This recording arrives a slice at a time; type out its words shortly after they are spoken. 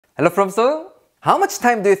Hello from Seoul. How much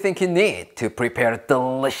time do you think you need to prepare a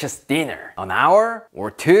delicious dinner? An hour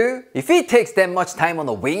or two? If it takes that much time on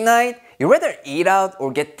a weeknight, you'd rather eat out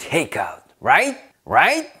or get takeout, right?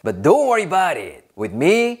 Right? But don't worry about it. With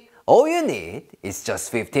me, all you need is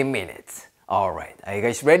just 15 minutes. Alright, are you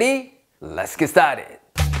guys ready? Let's get started.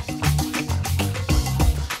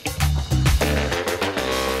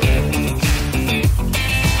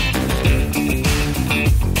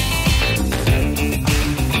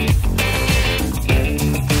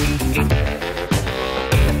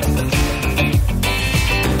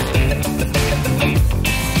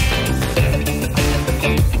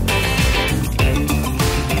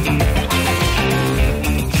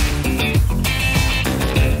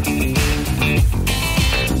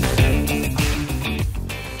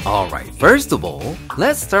 Alright, first of all,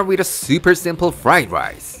 let's start with a super simple fried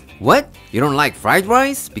rice. What? You don't like fried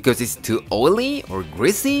rice because it's too oily or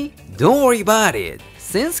greasy? Don't worry about it.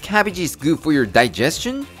 Since cabbage is good for your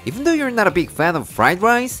digestion, even though you're not a big fan of fried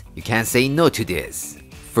rice, you can't say no to this.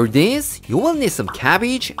 For this, you will need some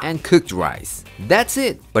cabbage and cooked rice. That's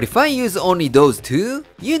it. But if I use only those two,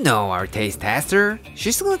 you know our taste tester,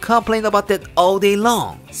 she's gonna complain about that all day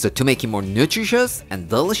long. So to make it more nutritious and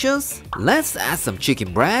delicious, let's add some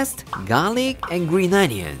chicken breast, garlic, and green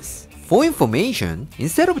onions. For information,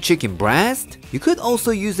 instead of chicken breast, you could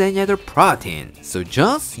also use any other protein. So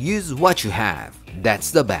just use what you have.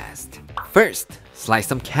 That's the best. First, slice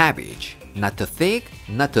some cabbage. Not too thick,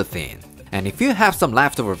 not too thin. And if you have some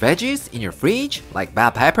leftover veggies in your fridge, like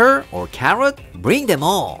bell pepper or carrot, bring them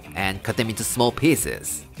all and cut them into small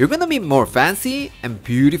pieces. You're gonna be more fancy and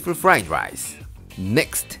beautiful fried rice.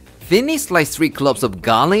 Next, thinly slice 3 cloves of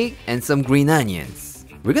garlic and some green onions.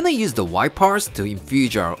 We're gonna use the white parts to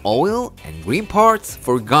infuse our oil and green parts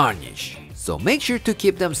for garnish. So make sure to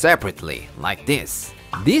keep them separately, like this.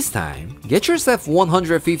 This time, get yourself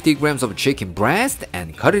 150 grams of chicken breast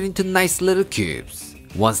and cut it into nice little cubes.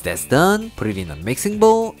 Once that's done, put it in a mixing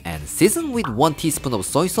bowl and season with 1 teaspoon of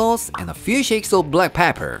soy sauce and a few shakes of black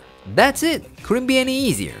pepper. That's it! Couldn't be any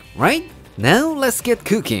easier, right? Now let's get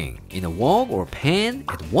cooking. In a wok or pan,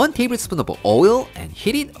 add 1 tablespoon of oil and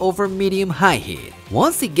heat it over medium-high heat.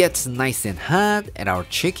 Once it gets nice and hot, add our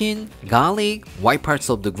chicken, garlic, white parts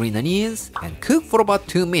of the green onions, and cook for about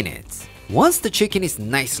 2 minutes. Once the chicken is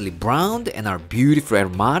nicely browned and our beautiful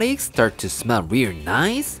aromatics start to smell real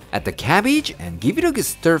nice, add the cabbage and give it a good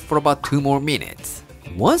stir for about 2 more minutes.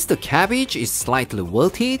 Once the cabbage is slightly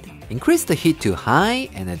wilted, increase the heat to high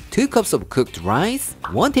and add 2 cups of cooked rice,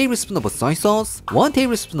 1 tablespoon of soy sauce, 1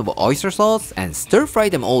 tablespoon of oyster sauce, and stir fry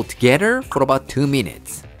them all together for about 2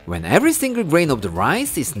 minutes. When every single grain of the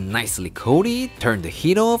rice is nicely coated, turn the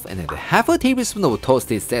heat off and add half a tablespoon of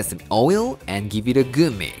toasted sesame oil and give it a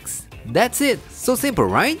good mix. That's it! So simple,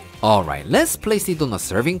 right? Alright, let's place it on a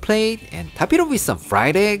serving plate and top it off with some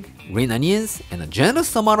fried egg, green onions, and a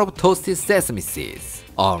generous amount of toasted sesame seeds.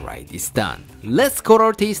 Alright, it's done. Let's go to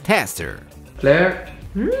our taste tester. Claire?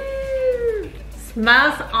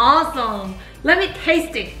 Smells awesome! Let me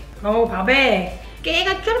taste it! 밥에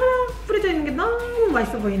깨가 쭈르륵 뿌려져 있는 게 너무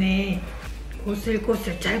맛있어 보이네.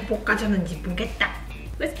 고슬고슬 잘 볶아졌는지 보겠다.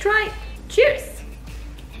 Let's try it! Cheers!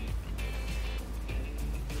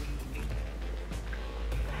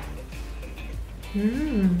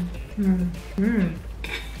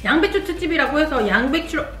 양배추 특집이라고 해서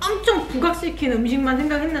양배추를 엄청 부각시킨 음식만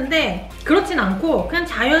생각했는데 그렇진 않고 그냥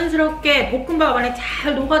자연스럽게 볶음밥 안에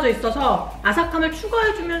잘 녹아져 있어서 아삭함을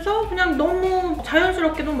추가해주면서 그냥 너무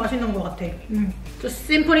자연스럽게 너무 맛있는 것 같아. Just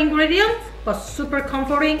simple ingredients, but super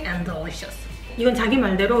comforting and delicious. 이건 자기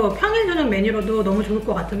말대로 평일 저녁 메뉴로도 너무 좋을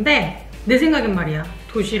것 같은데 내 생각엔 말이야,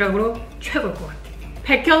 도시락으로 최고일 것 같아.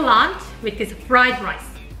 Pack your lunch with this fried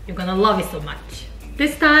rice. You're gonna love it so much.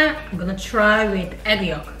 This time, I'm gonna try with egg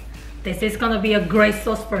yolk. This is gonna be a great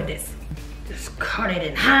sauce for this. Just cut it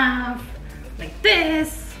in half, like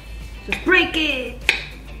this. Just break it.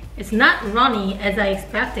 It's not runny as I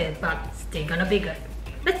expected, but still gonna be good.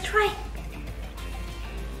 Let's try.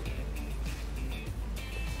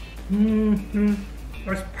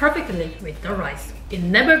 Works perfectly with the rice. It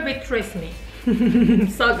never betrays me.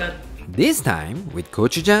 So good. This time, with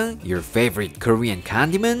gochujang, your favorite Korean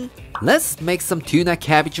condiment, let's make some tuna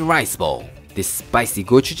cabbage rice bowl. This spicy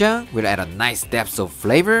gochujang will add a nice depth of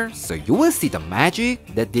flavor, so you will see the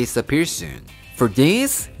magic that disappears soon. For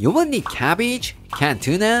this, you will need cabbage, canned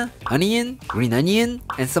tuna, onion, green onion,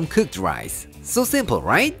 and some cooked rice. So simple,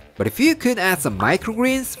 right? But if you could add some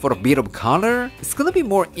microgreens for a bit of color, it's gonna be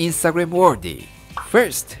more Instagram worthy.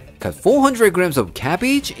 First, cut 400 grams of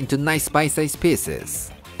cabbage into nice bite-sized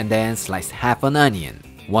pieces. And then slice half an onion.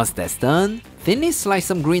 Once that's done, thinly slice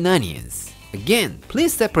some green onions. Again,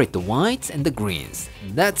 please separate the whites and the greens.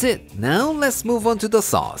 That's it. Now let's move on to the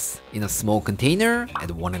sauce. In a small container, add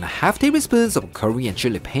 1.5 tablespoons of Korean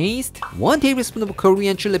chili paste, 1 tablespoon of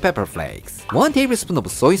Korean chili pepper flakes, 1 tablespoon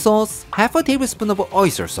of soy sauce, half a tablespoon of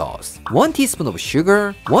oyster sauce, 1 teaspoon of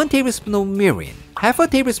sugar, 1 tablespoon of mirin, half a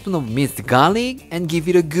tablespoon of minced garlic, and give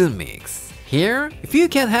it a good mix. Here, if you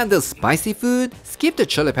can't handle spicy food, skip the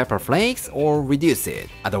chili pepper flakes or reduce it.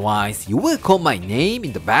 Otherwise, you will call my name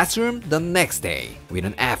in the bathroom the next day with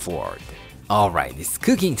an F word. Alright, it's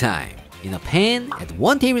cooking time. In a pan, add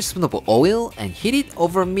 1 tablespoon of oil and heat it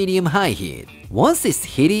over medium-high heat. Once it's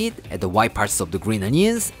heated, add the white parts of the green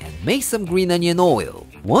onions and make some green onion oil.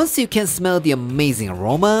 Once you can smell the amazing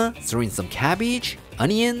aroma, throw in some cabbage,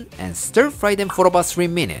 onion, and stir-fry them for about 3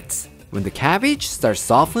 minutes. When the cabbage starts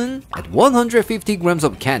soften, add 150 grams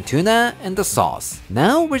of canned tuna and the sauce.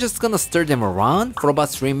 Now we're just gonna stir them around for about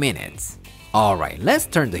 3 minutes. Alright, let's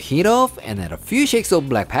turn the heat off and add a few shakes of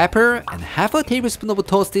black pepper and half a tablespoon of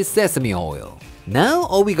toasted sesame oil. Now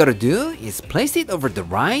all we gotta do is place it over the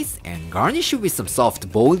rice and garnish it with some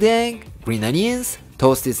soft boiled egg, green onions,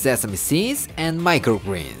 toasted sesame seeds, and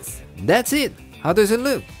microgreens. That's it! How does it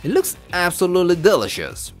look? It looks absolutely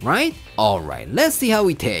delicious, right? Alright, let's see how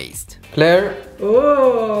it tastes. Claire?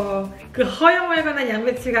 오, 그 허여멀건한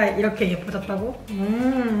양배추가 이렇게 예뻐졌다고?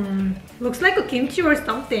 Looks like a kimchi or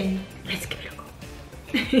something. Let's give it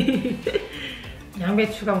a go.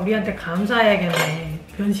 양배추가 우리한테 감사해야겠네.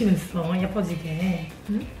 변신했어, 예뻐지게.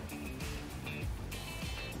 응?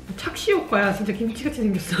 착시 효과야. 진짜 김치같이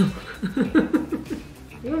생겼어.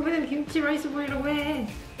 이건 그냥 김치 라이스 보이라고 해.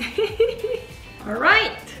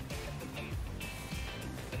 Alright!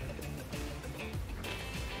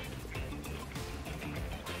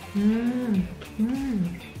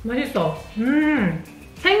 맛있어.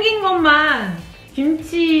 생긴 것만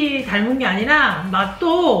김치 닮은 게 아니라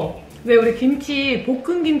맛도 왜 우리 김치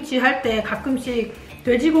볶은 김치 할 때 가끔씩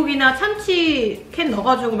돼지고기나 참치 캔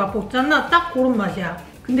넣어가지고 막 볶잖아. 딱 그런 맛이야.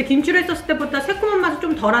 근데 김치로 했었을 때보다 새콤한 맛이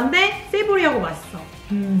좀 덜한데 세이보리하고 맛있어.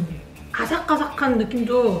 아삭아삭한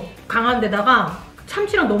느낌도 강한데다가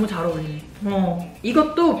참치랑 너무 잘 어울리네.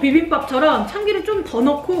 이것도 비빔밥처럼 참기름 좀 더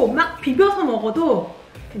넣고 막 비벼서 먹어도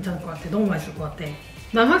괜찮을 것 같아. 너무 맛있을 것 같아.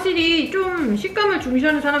 난 확실히 좀 식감을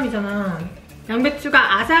중시하는 사람이잖아.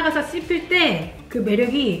 양배추가 아삭아삭 씹힐 때 그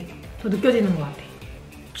매력이 더 느껴지는 것 같아.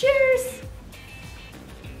 Cheers!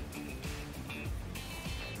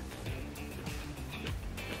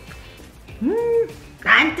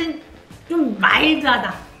 나한텐 좀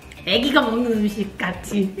마일드하다. 애기가 먹는 음식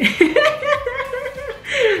같이.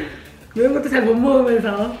 매운 것도 잘 못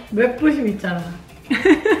먹으면서 맵부심 있잖아.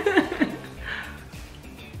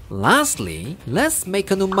 Lastly, let's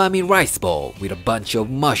make an umami rice bowl with a bunch of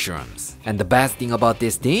mushrooms. And the best thing about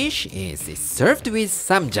this dish is it's served with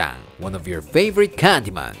쌈장, one of your favorite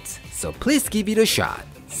condiments. So please give it a shot.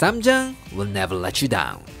 쌈장 will never let you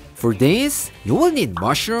down. For this, you will need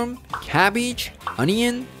mushroom, cabbage,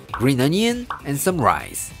 onion, green onion, and some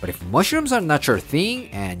rice. But if mushrooms are not your thing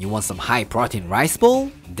and you want some high protein rice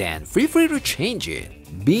bowl, then feel free to change it.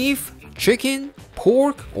 Beef, chicken,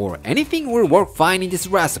 pork, or anything will work fine in this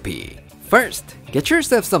recipe. First, get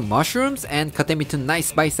yourself some mushrooms and cut them into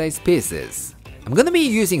nice bite-sized pieces. I'm gonna be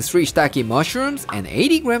using 3 shiitake mushrooms and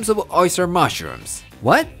 80 grams of oyster mushrooms.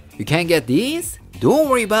 What? You can't get these? Don't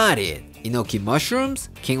worry about it. Enoki mushrooms,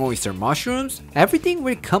 king oyster mushrooms, everything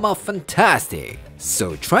will come out fantastic.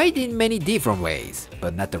 So try it in many different ways,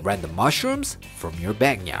 but not the random mushrooms from your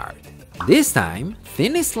backyard. This time,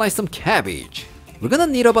 thinly slice some cabbage. We're gonna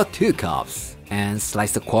need about 2 cups. And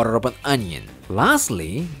slice a quarter of an onion.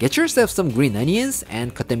 Lastly, get yourself some green onions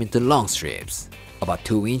and cut them into long strips. About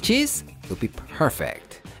 2 inches will be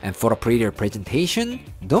perfect. And for a prettier presentation,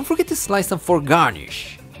 don't forget to slice them for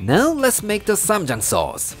garnish. Now let's make the 쌈장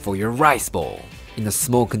sauce for your rice bowl. In a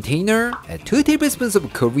small container, add 2 tablespoons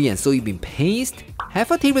of Korean soybean paste,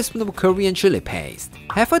 half a tablespoon of Korean chili paste,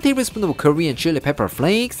 half a tablespoon of Korean chili pepper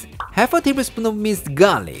flakes, half a tablespoon of minced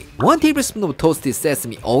garlic, 1 tablespoon of toasted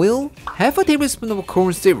sesame oil, half a tablespoon of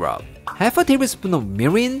corn syrup, half a tablespoon of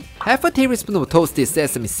mirin, half a tablespoon of toasted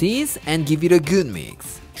sesame seeds, and give it a good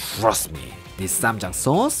mix. Trust me, this 쌈장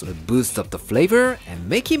sauce will boost up the flavor and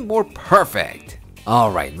make it more perfect.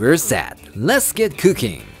 Alright, we're set. Let's get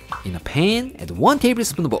cooking. In a pan, add 1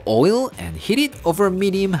 tablespoon of oil and heat it over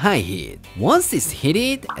medium-high heat. Once it's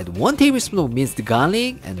heated, add 1 tablespoon of minced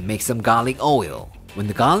garlic and make some garlic oil. When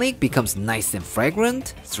the garlic becomes nice and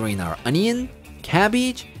fragrant, throw in our onion,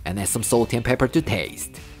 cabbage, and add some salt and pepper to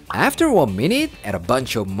taste. After 1 minute, add a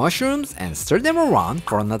bunch of mushrooms and stir them around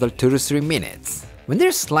for another 2 to 3 minutes. When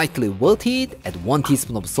they're slightly wilted, add 1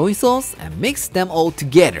 teaspoon of soy sauce and mix them all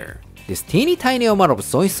together. This teeny tiny amount of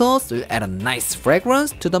soy sauce will add a nice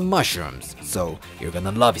fragrance to the mushrooms, so you're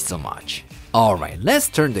gonna love it so much. Alright, let's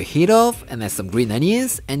turn the heat off and add some green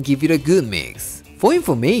onions and give it a good mix. For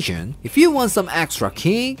information, if you want some extra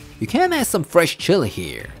kick, you can add some fresh chili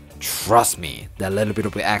here. Trust me, that little bit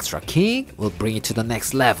of extra kick will bring it to the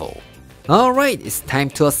next level. Alright, it's time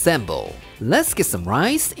to assemble. Let's get some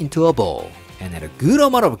rice into a bowl and add a good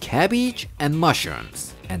amount of cabbage and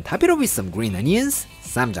mushrooms. And top it off with some green onions,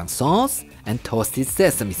 쌈장 sauce, and toasted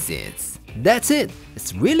sesame seeds. That's it!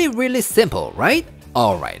 It's really simple, right?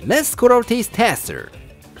 Alright, let's go to our taste tester.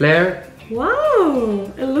 Claire? Wow,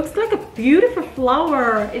 it looks like a beautiful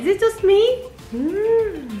flower. Is it just me?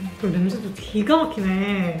 그 냄새도 기가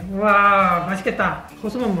막히네. 와, 맛있겠다.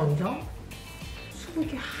 버섯만 먼저.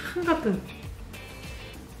 수분기 한가득.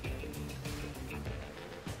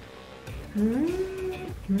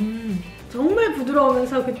 정말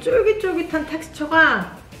부드러우면서 그 쫄깃쫄깃한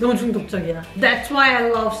텍스처가 너무 중독적이야. That's why I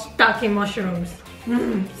love stocky mushrooms.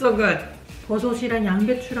 So good. 버섯이랑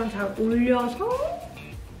양배추랑 잘 올려서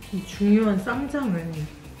이 중요한 쌈장을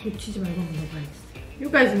놓치지 말고 한번 넣어봐야겠어.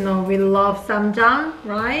 You guys know we love 쌈장,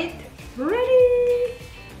 right? Ready?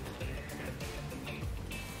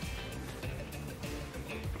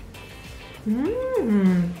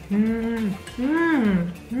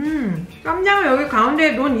 쌈장을 여기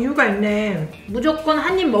가운데에 놓은 이유가 있네. 무조건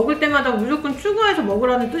한 입 먹을 때마다 무조건 추가해서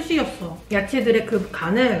먹으라는 뜻이었어. 야채들의 그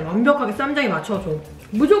간을 완벽하게 쌈장에 맞춰줘.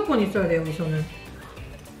 무조건 있어야 돼, 여기서는.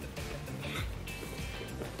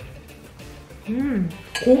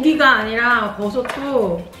 고기가 아니라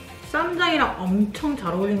버섯도 쌈장이랑 엄청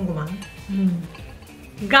잘 어울리는구만.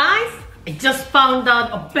 Guys, I just found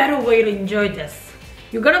out a better way to enjoy this.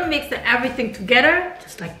 You gotta mix everything together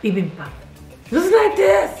just like bibimbap. Just like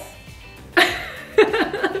this!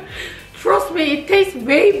 Trust me, it tastes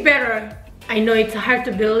way better. I know it's hard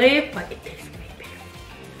to believe, but it tastes way better.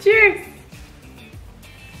 Cheers!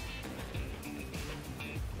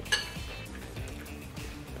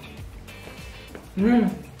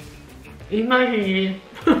 이 맛이지.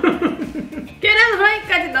 계란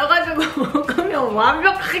후라이까지 넣어가지고 먹으면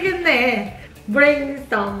완벽하겠네. Bring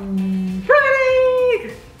some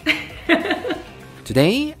Friday!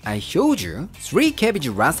 Today, I showed you 3 cabbage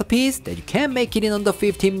recipes that you can make it in under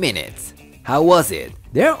 15 minutes. How was it?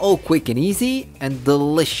 They're all quick and easy and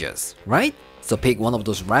delicious, right? So pick one of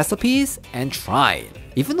those recipes and try it.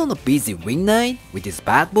 Even on a busy weeknight with these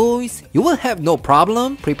bad boys, you will have no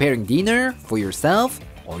problem preparing dinner for yourself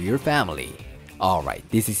or your family. Alright,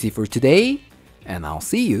 this is it for today, and I'll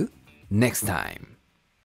see you next time.